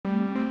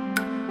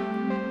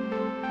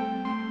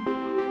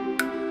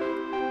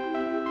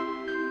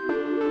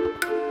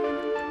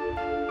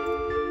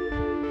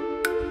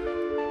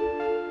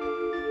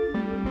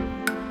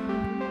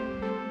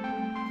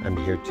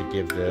here to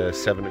give the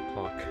 7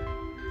 o'clock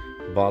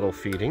bottle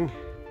feeding,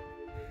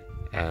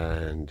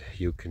 and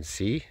you can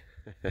see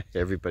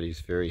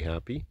everybody's very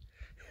happy.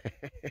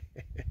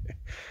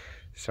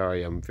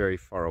 Sorry, I'm very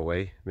far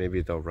away.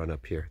 Maybe they'll run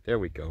up here. There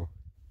we go.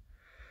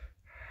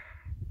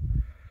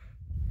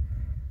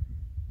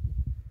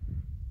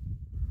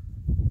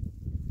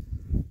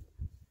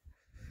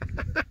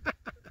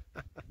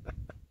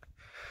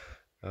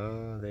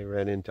 Oh, they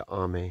ran into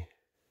Ame.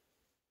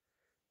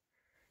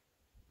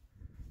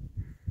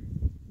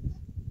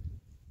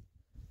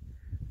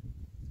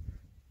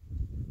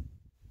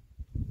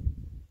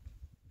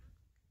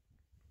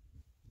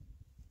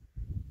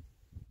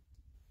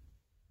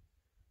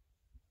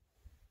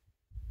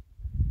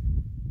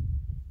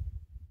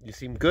 You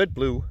seem good,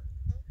 Blue.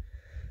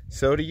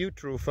 So do you,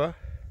 Trufa.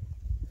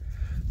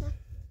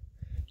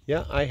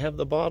 Yeah, I have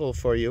the bottle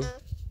for you.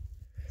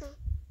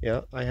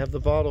 Yeah, I have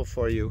the bottle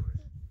for you.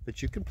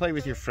 But you can play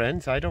with your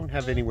friends. I don't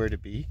have anywhere to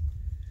be.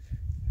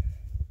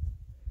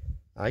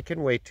 I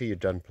can wait till you're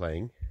done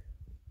playing.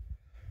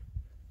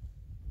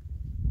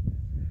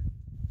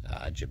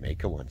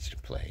 Jamaika wants to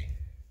play.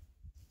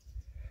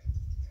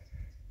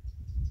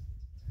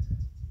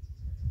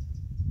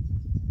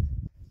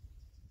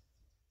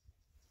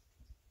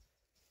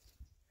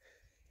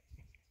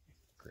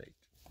 Great.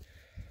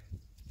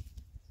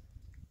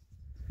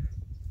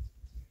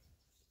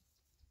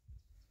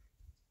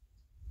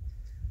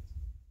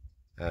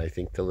 I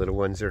think the little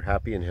ones are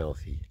happy and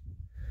healthy.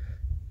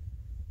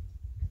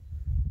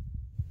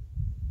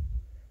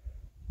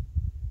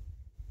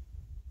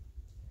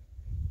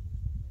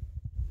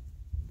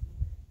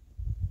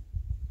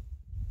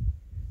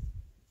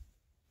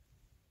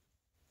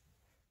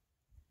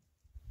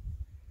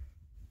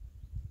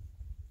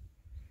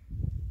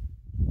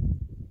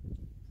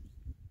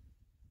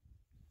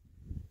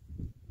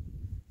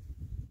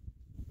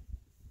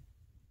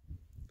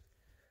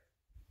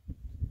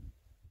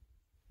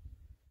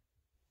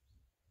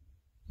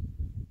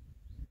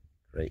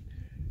 Great.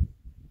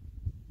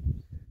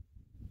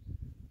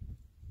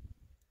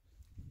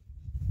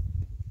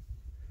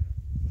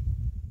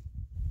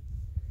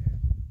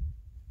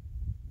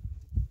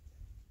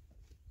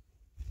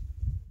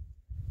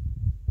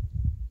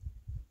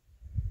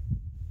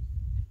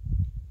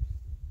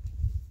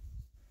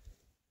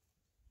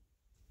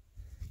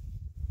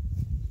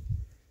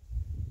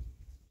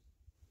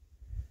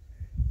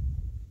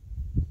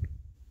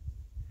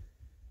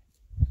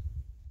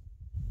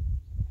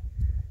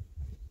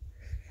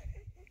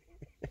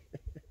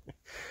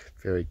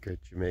 Very good,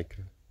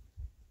 Jamaika.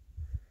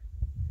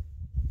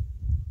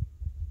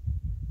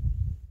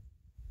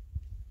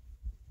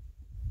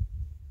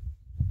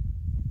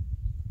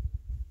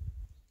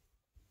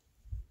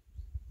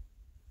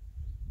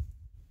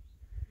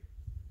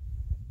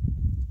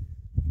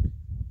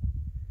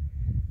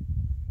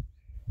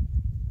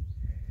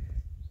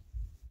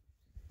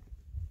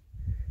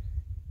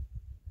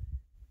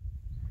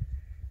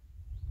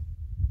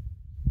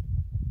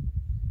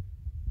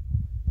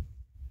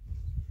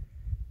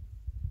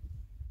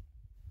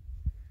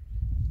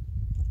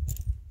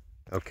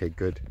 Okay,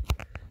 good.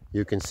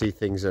 You can see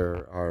things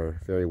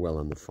are very well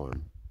on the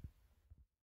farm.